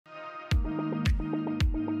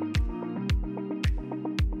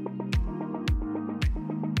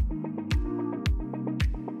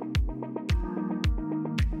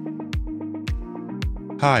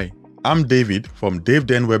Hi, I'm David from David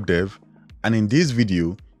Denedo Web Dev, and in this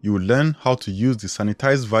video, you will learn how to use the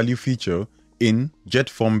Sanitize Value feature in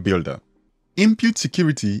JetFormBuilder. Input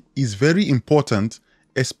security is very important,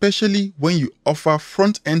 especially when you offer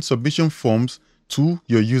front-end submission forms to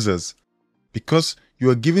your users, because you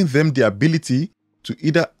are giving them the ability to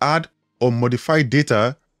either add or modify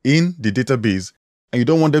data in the database, and you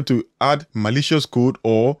don't want them to add malicious code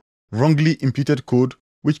or wrongly imputed code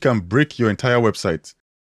which can break your entire website.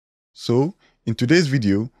 So, in today's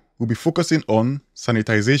video, we'll be focusing on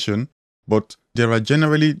sanitization, but there are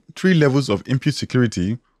generally 3 levels of input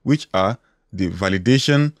security, which are the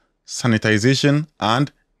validation, sanitization,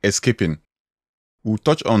 and escaping. We'll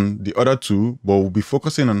touch on the other 2, but we'll be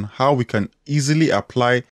focusing on how we can easily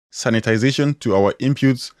apply sanitization to our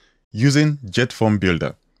inputs using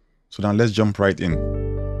JetFormBuilder. So now let's jump right in.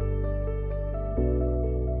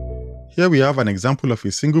 Here we have an example of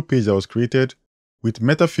a single page that was created with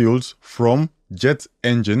meta fields from Jet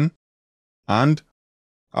Engine, and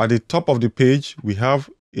at the top of the page we have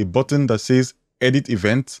a button that says Edit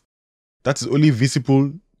Event. That is only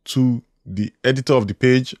visible to the editor of the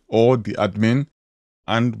page or the admin,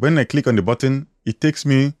 and when I click on the button, it takes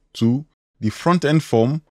me to the front-end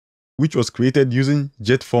form which was created using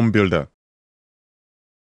JetFormBuilder.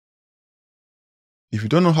 If you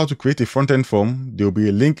don't know how to create a front-end form, there will be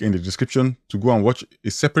a link in the description to go and watch a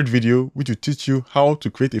separate video which will teach you how to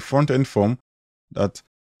create a front-end form that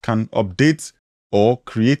can update or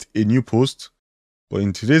create a new post. But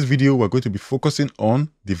in today's video, we're going to be focusing on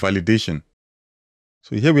the validation.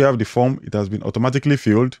 So here we have the form. It has been automatically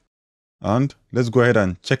filled. And let's go ahead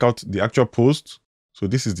and check out the actual post. So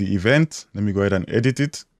this is the event. Let me go ahead and edit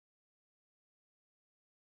it.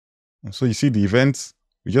 And so you see the events.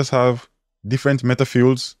 We just have different meta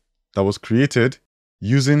fields that was created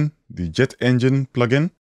using the Jet Engine plugin.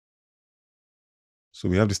 So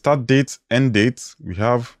we have the start date, end date, we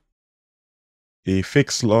have a fake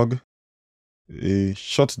slug, a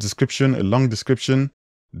short description, a long description,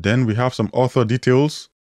 then we have some author details,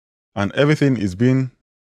 and everything is being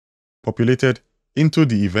populated into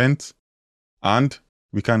the event, and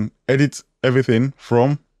we can edit everything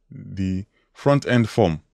from the front end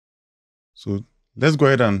form. So let's go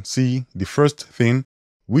ahead and see the first thing,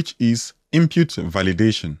 which is input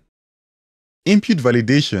validation. Input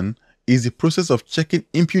validation is the process of checking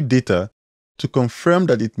input data to confirm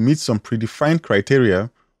that it meets some predefined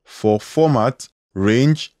criteria for format,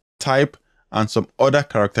 range, type, and some other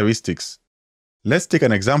characteristics. Let's take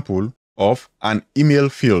an example of an email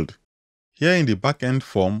field. Here in the backend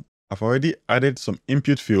form, I've already added some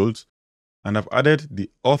input fields, and I've added the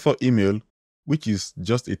author email, which is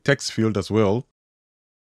just a text field as well.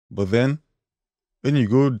 But then, when you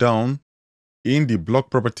go down in the block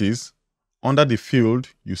properties, under the field,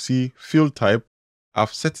 you see field type.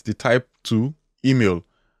 I've set the type to email,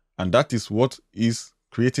 and that is what is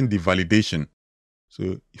creating the validation.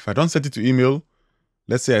 So if I don't set it to email,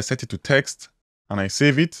 let's say I set it to text, and I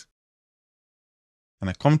save it, and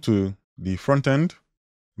I come to the front end,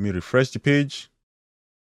 let me refresh the page.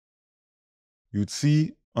 You'd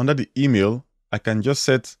see under the email, I can just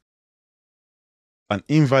set an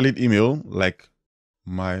invalid email like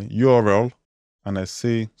my URL, and I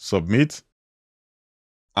say submit,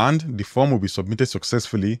 and the form will be submitted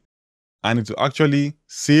successfully, and it will actually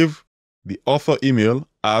save the author email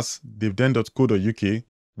as davidden.co.uk,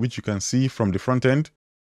 which you can see from the front end.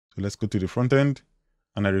 So let's go to the front end,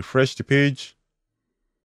 and I refresh the page.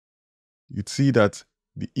 You'd see that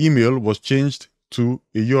the email was changed to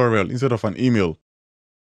a URL instead of an email.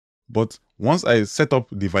 But once I set up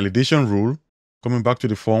the validation rule, coming back to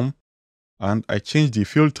the form, and I change the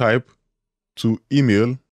field type to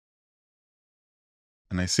email,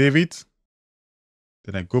 and I save it,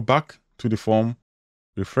 then I go back to the form,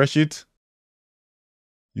 refresh it,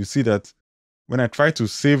 you see that when I try to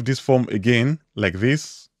save this form again, like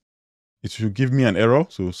this, it should give me an error.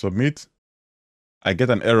 So submit, I get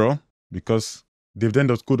an error because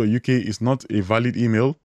davidden.co.uk is not a valid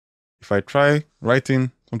email. If I try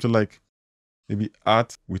writing something like maybe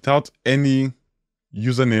 @ without any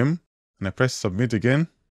username, and I press submit again,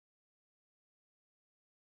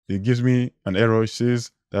 it gives me an error. It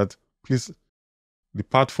says that please, the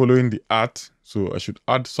part following the @ so I should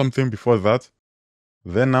add something before that.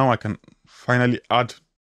 Then now I can finally add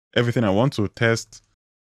everything I want to test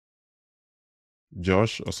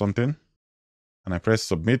Josh or something, and I press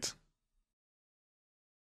submit.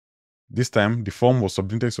 This time the form was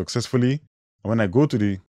submitted successfully, and when I go to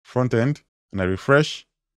the front end and I refresh,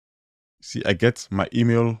 see I get my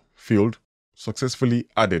email field successfully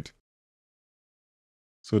added.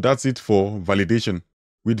 So that's it for validation.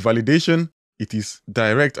 With validation, it is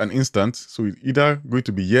direct and instant, so it's either going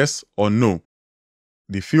to be yes or no.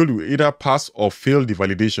 The field will either pass or fail the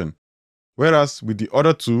validation. Whereas with the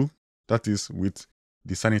other two, that is with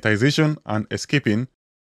the sanitization and escaping,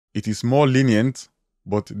 it is more lenient,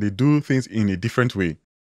 but they do things in a different way.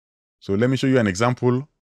 So let me show you an example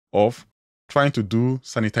of trying to do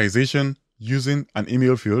sanitization using an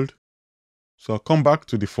email field. So I'll come back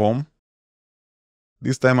to the form.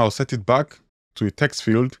 This time I'll set it back to a text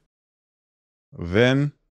field.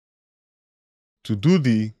 Then to do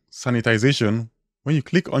the sanitization, when you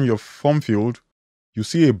click on your form field, you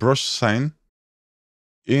see a brush sign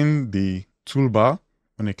in the toolbar.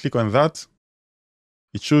 When I click on that,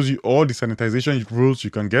 it shows you all the sanitization rules you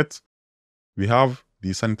can get. We have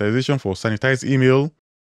the sanitization for sanitize email,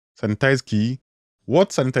 sanitize key.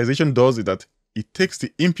 What sanitization does is that it takes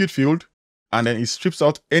the input field and then it strips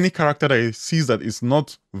out any character that it sees that is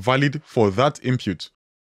not valid for that input.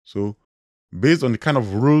 So based on the kind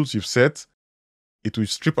of rules you've set, it will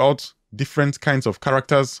strip out different kinds of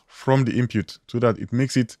characters from the input so that it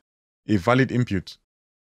makes it a valid input.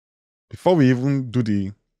 Before we even do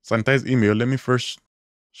the sanitize email, let me first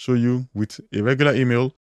show you with a regular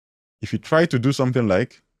email. If you try to do something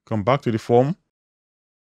like come back to the form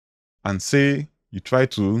and say you try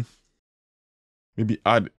to maybe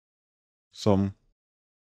add some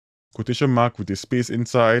quotation mark with a space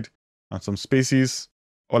inside and some spaces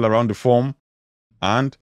all around the form,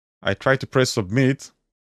 and I try to press submit,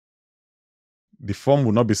 the form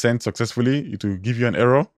will not be sent successfully. It will give you an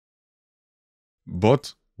error.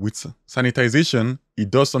 But with sanitization,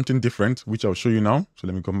 it does something different, which I'll show you now. So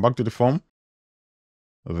let me come back to the form.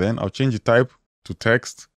 Then I'll change the type to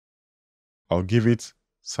text. I'll give it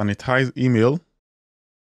sanitize email.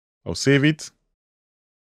 I'll save it.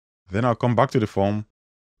 Then I'll come back to the form,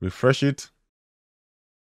 refresh it.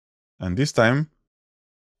 And this time,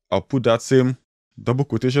 I'll put that same double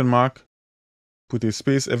quotation mark, put a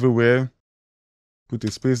space everywhere, put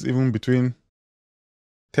a space even between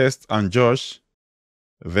test and Josh.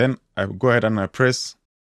 Then I go ahead and I press,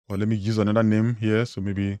 or let me use another name here. So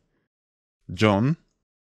maybe John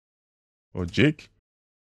or Jake.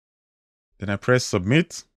 Then I press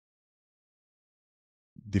submit.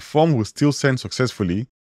 The form will still send successfully,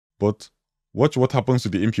 but watch what happens to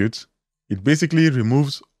the input. It basically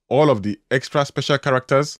removes all of the extra special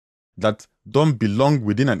characters that don't belong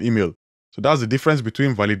within an email. So that's the difference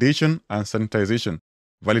between validation and sanitization.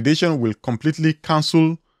 Validation will completely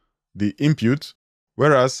cancel the input,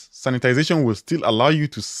 whereas sanitization will still allow you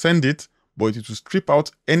to send it, but it will strip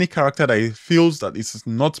out any character that it feels that is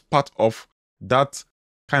not part of that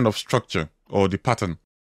kind of structure or the pattern.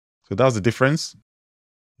 So that's the difference.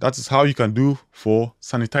 That is how you can do for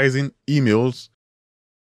sanitizing emails.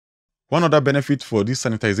 One other benefit for this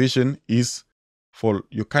sanitization is for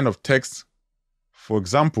your kind of text. For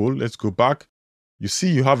example, let's go back. You see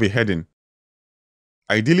you have a heading.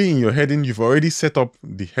 Ideally, in your heading, you've already set up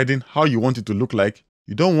the heading how you want it to look like.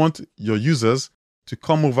 You don't want your users to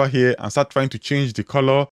come over here and start trying to change the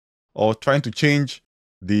color or trying to change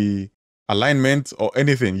the alignment or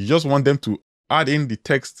anything. You just want them to add in the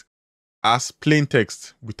text as plain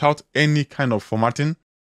text without any kind of formatting.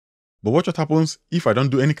 But watch what happens if I don't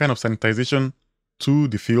do any kind of sanitization to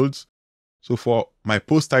the fields. So for my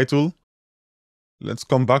post title, let's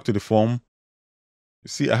come back to the form. You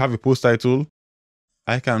see, I have a post title.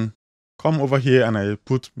 I can come over here and I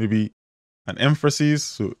put maybe an emphasis.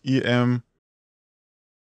 So EM,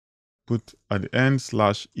 put at the end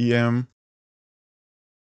 /EM.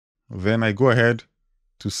 Then I go ahead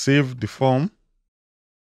to save the form.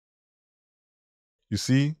 You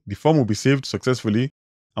see, the form will be saved successfully.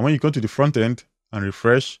 And when you go to the front end and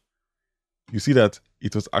refresh, you see that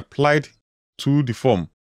it was applied to the form,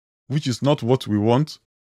 which is not what we want.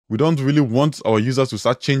 We don't really want our users to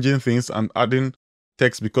start changing things and adding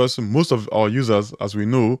text, because most of our users, as we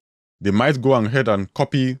know, they might go ahead and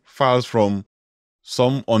copy files from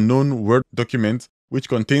some unknown Word document, which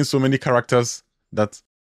contains so many characters that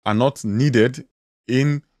are not needed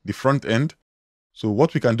in the front end. So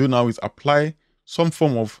what we can do now is apply some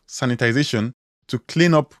form of sanitization to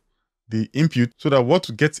clean up the input so that what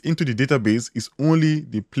gets into the database is only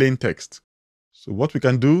the plain text. So what we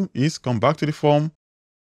can do is come back to the form.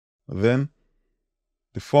 Then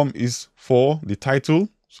the form is for the title.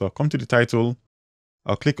 So I'll come to the title.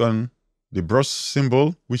 I'll click on the brush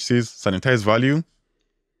symbol, which says Sanitize Value.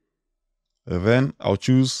 Then I'll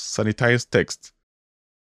choose Sanitize Text.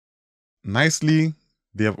 Nicely,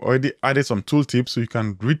 they have already added some tooltips, so you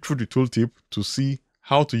can read through the tooltip to see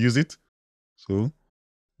how to use it. So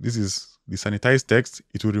this is the sanitized text.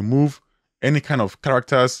 It will remove any kind of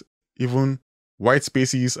characters, even white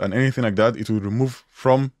spaces and anything like that, it will remove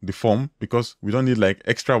from the form, because we don't need like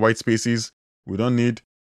extra white spaces. We don't need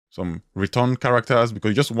some return characters, because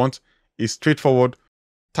we just want a straightforward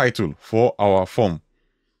title for our form.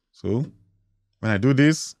 So when I do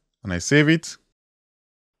this and I save it,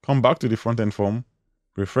 come back to the front end form,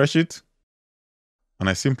 refresh it, and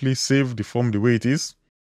I simply save the form the way it is.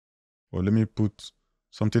 Or let me put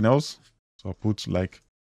something else. So I'll put like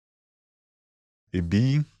a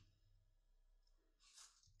B/B,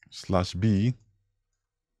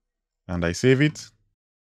 and I save it.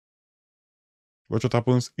 Watch what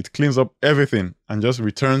happens. It cleans up everything and just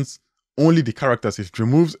returns only the characters. It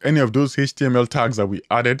removes any of those HTML tags that we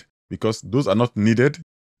added, because those are not needed.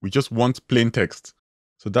 We just want plain text.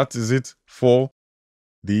 So that is it for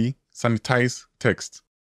the sanitize text.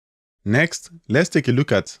 Next, let's take a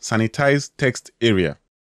look at sanitize text area.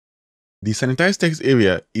 The sanitize text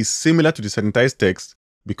area is similar to the sanitize text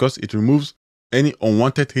because it removes any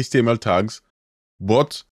unwanted HTML tags,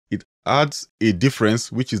 but it adds a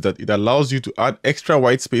difference, which is that it allows you to add extra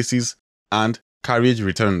white spaces and carriage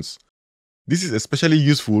returns. This is especially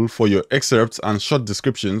useful for your excerpts and short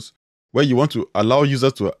descriptions, where you want to allow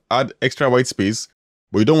users to add extra white space,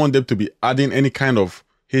 but you don't want them to be adding any kind of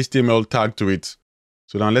HTML tag to it.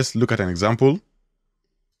 So now let's look at an example.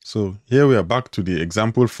 So here we are back to the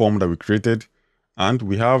example form that we created, and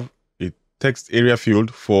we have a text area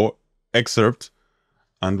field for excerpt.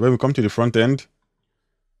 And when we come to the front end,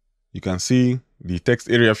 you can see the text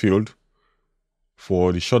area field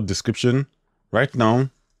for the short description. Right now,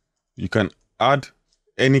 you can add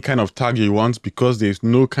any kind of tag you want because there's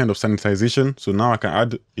no kind of sanitization. So now I can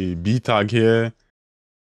add a B tag here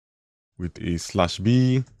with a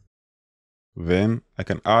 /B. Then I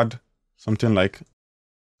can add something like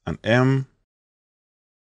an M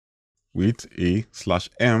with a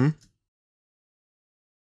 /M.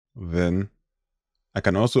 Then I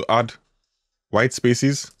can also add white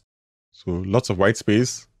spaces. So lots of white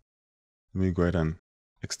space. Let me go ahead and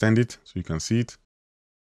extend it so you can see it.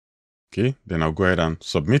 Okay, then I'll go ahead and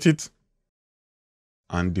submit it.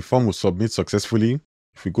 And the form will submit successfully.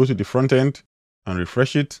 If we go to the front end and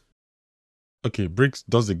refresh it, okay, Bricks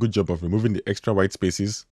does a good job of removing the extra white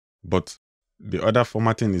spaces, but the other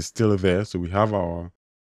formatting is still there. So we have our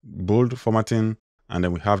bold formatting, and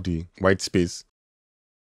then we have the white space.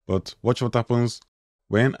 But watch what happens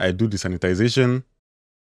when I do the sanitization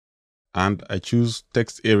and I choose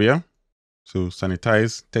text area. So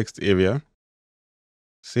sanitize text area,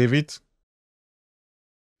 save it,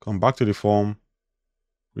 come back to the form,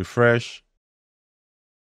 refresh,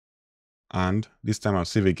 and this time I'll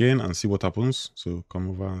save again and see what happens. So come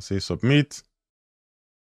over and say submit.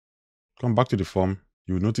 Come back to the form.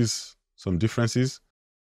 You will notice some differences.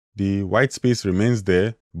 The white space remains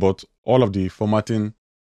there, but all of the formatting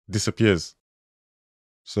disappears.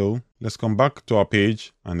 So let's come back to our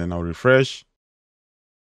page and then I'll refresh.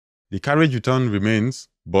 The carriage return remains,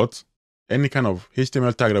 but any kind of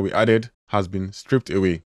HTML tag that we added has been stripped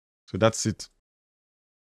away. So that's it.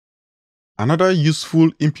 Another useful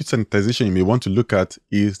input sanitization you may want to look at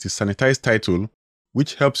is the sanitize title,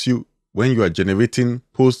 which helps you when you are generating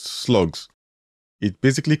post slugs. It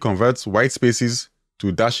basically converts white spaces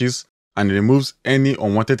to dashes and removes any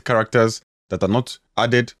unwanted characters that are not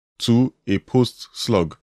added to a post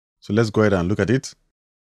slug. So let's go ahead and look at it.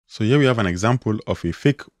 So here we have an example of a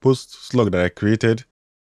fake post slug that I created.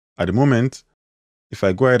 At the moment, if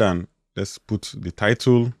I go ahead and let's put the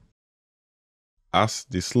title as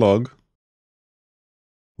the slug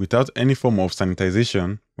without any form of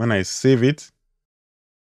sanitization, when I save it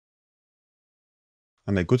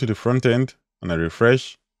and I go to the front end and I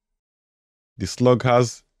refresh, the slug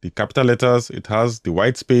has the capital letters, it has the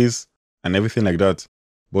white space and everything like that.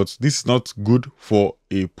 But this is not good for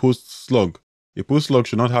a post slug. A post slug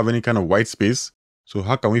should not have any kind of white space. So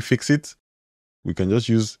how can we fix it? We can just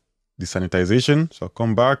use the sanitization. So I'll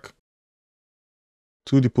come back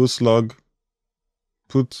to the post slug,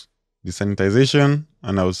 put the sanitization,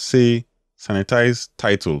 and I'll say sanitize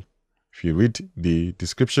title. If you read the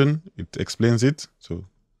description, it explains it. So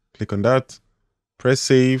click on that, press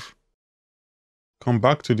save, come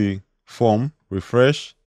back to the form,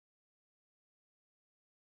 refresh.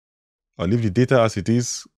 I'll leave the data as it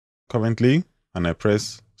is currently, and I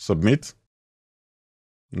press submit.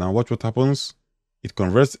 Now watch what happens. It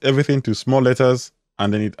converts everything to small letters,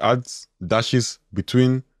 and then it adds dashes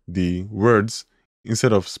between the words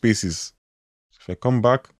instead of spaces. So if I come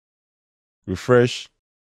back, refresh,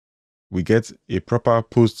 we get a proper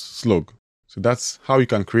post slug. So that's how you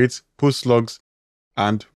can create post slugs,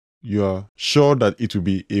 and you are sure that it will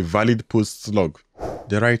be a valid post slug.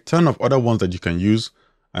 There are a ton of other ones that you can use,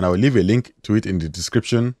 and I will leave a link to it in the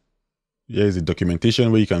description. Here is the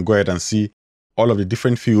documentation where you can go ahead and see all of the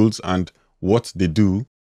different fields and what they do.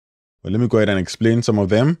 But let me go ahead and explain some of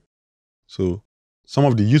them. So some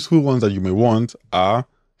of the useful ones that you may want are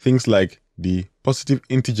things like the positive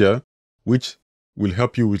integer, which will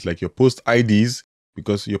help you with like your post IDs,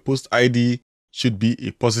 because your post ID should be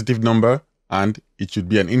a positive number and it should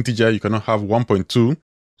be an integer. You cannot have 1.2.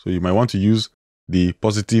 So you might want to use the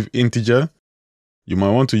positive integer. You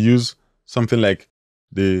might want to use something like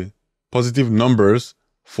the positive numbers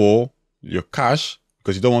for your cash,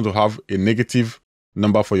 because you don't want to have a negative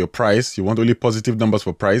number for your price. You want only positive numbers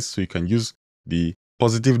for price. So you can use the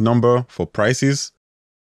positive number for prices.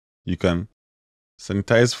 You can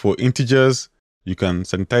sanitize for integers. You can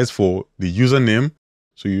sanitize for the username.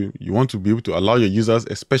 So you want to be able to allow your users,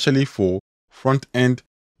 especially for front-end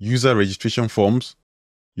user registration forms.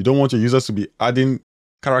 You don't want your users to be adding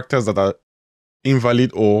characters that are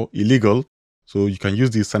invalid or illegal. So you can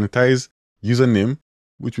use the sanitize username,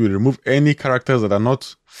 which will remove any characters that are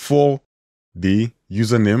not for the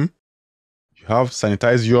username. You have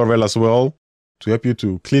sanitize URL as well to help you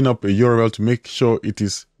to clean up a URL to make sure it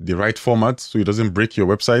is the right format so it doesn't break your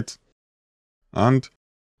website. And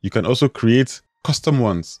you can also create custom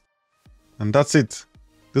ones. And that's it.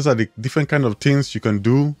 Those are the different kind of things you can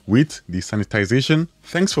do with the sanitization.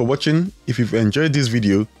 Thanks for watching. If you've enjoyed this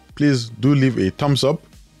video, please do leave a thumbs up,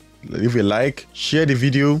 leave a like, share the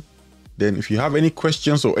video. Then if you have any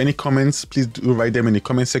questions or any comments, please do write them in the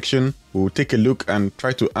comment section. We'll take a look and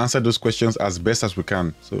try to answer those questions as best as we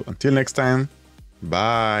can. So until next time,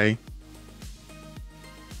 bye.